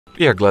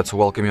We are glad to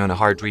welcome you on the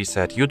Hard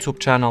Reset YouTube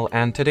channel,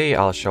 and today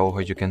I'll show how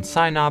you can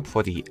sign up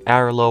for the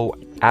Arlo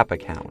app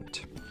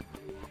account.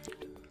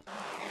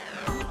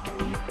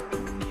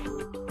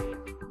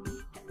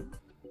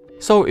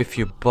 So if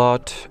you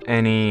bought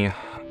any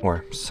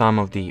or some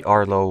of the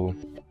Arlo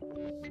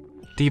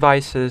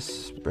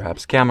devices,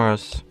 perhaps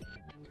cameras,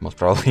 most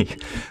probably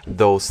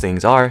those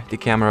things are the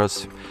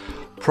cameras,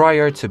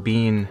 prior to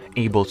being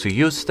able to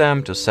use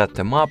them, to set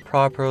them up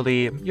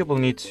properly, you will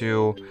need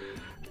to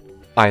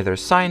either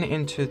sign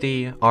into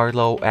the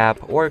Arlo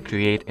app or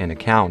create an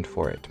account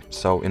for it.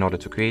 So in order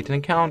to create an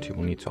account, you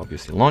will need to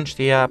obviously launch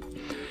the app.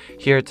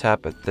 Here,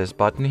 tap at this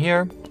button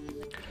here.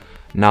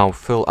 Now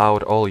fill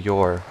out all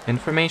your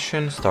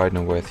information,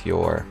 starting with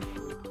your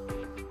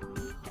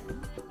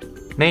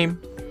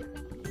name,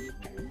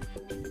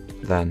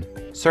 then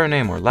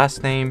surname or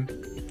last name.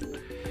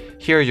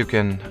 Here you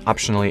can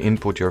optionally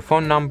input your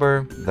phone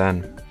number,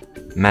 then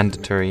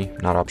mandatory,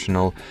 not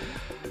optional,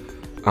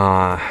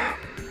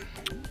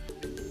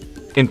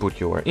 input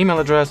your email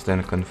address,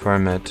 then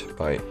confirm it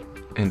by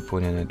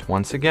inputting it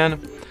once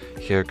again.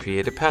 Here,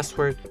 create a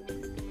password.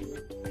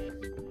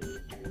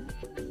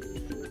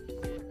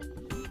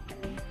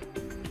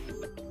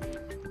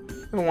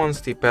 And once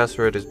the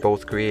password is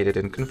both created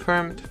and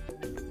confirmed,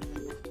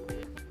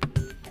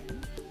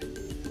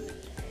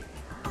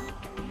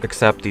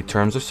 accept the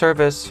terms of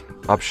service.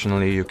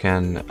 Optionally, you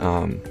can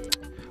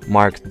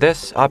mark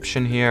this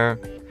option here,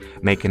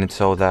 making it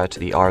so that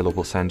the Arlo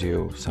will send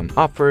you some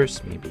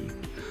offers, maybe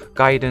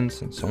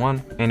guidance and so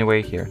on.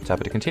 Anyway, here, tap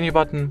the continue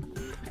button.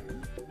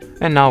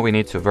 And now we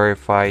need to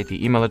verify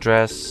the email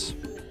address.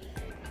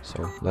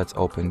 So let's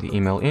open the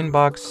email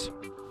inbox.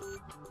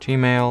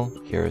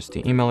 Gmail, here's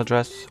the email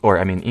address, or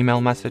I mean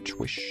email message,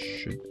 which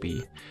should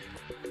be,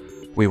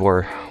 we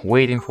were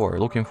waiting for or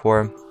looking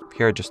for.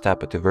 Here, just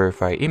tap at the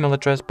verify email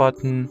address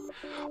button.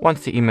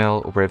 Once the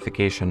email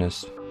verification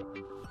is,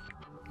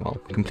 well,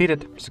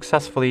 completed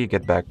successfully,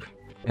 get back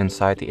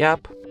inside the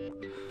app.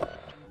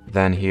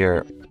 Then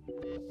here,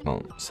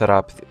 well, set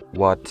up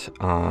what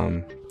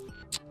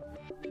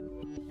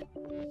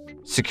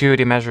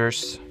security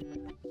measures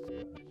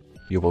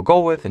you will go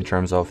with in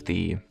terms of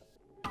the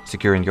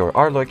securing your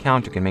Arlo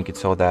account. You can make it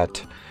so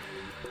that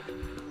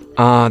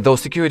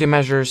those security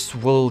measures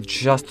will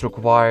just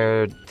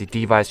require the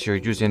device you're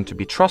using to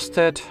be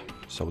trusted.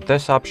 So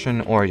this option,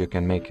 or you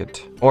can make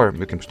it, or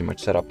you can pretty much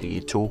set up the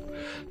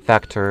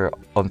two-factor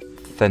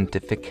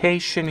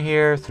authentication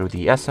here through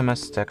the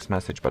SMS text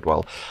message, but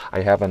well,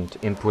 I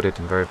haven't inputted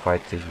and verified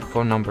the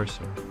phone number,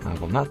 so I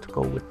will not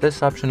go with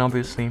this option,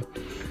 obviously.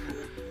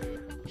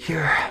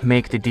 Here,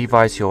 make the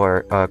device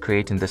you're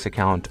creating this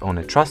account on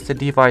a trusted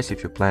device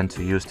if you plan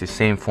to use the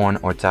same phone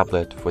or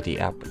tablet for the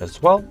app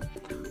as well.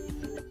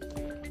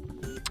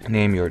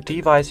 Name your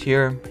device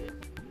here.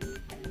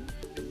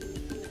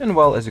 And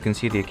well, as you can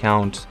see, the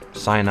account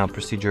sign-up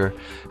procedure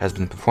has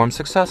been performed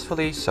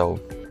successfully, so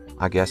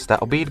I guess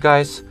that'll be it,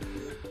 guys.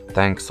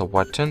 Thanks for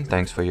watching,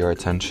 thanks for your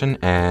attention,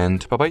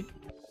 and bye-bye.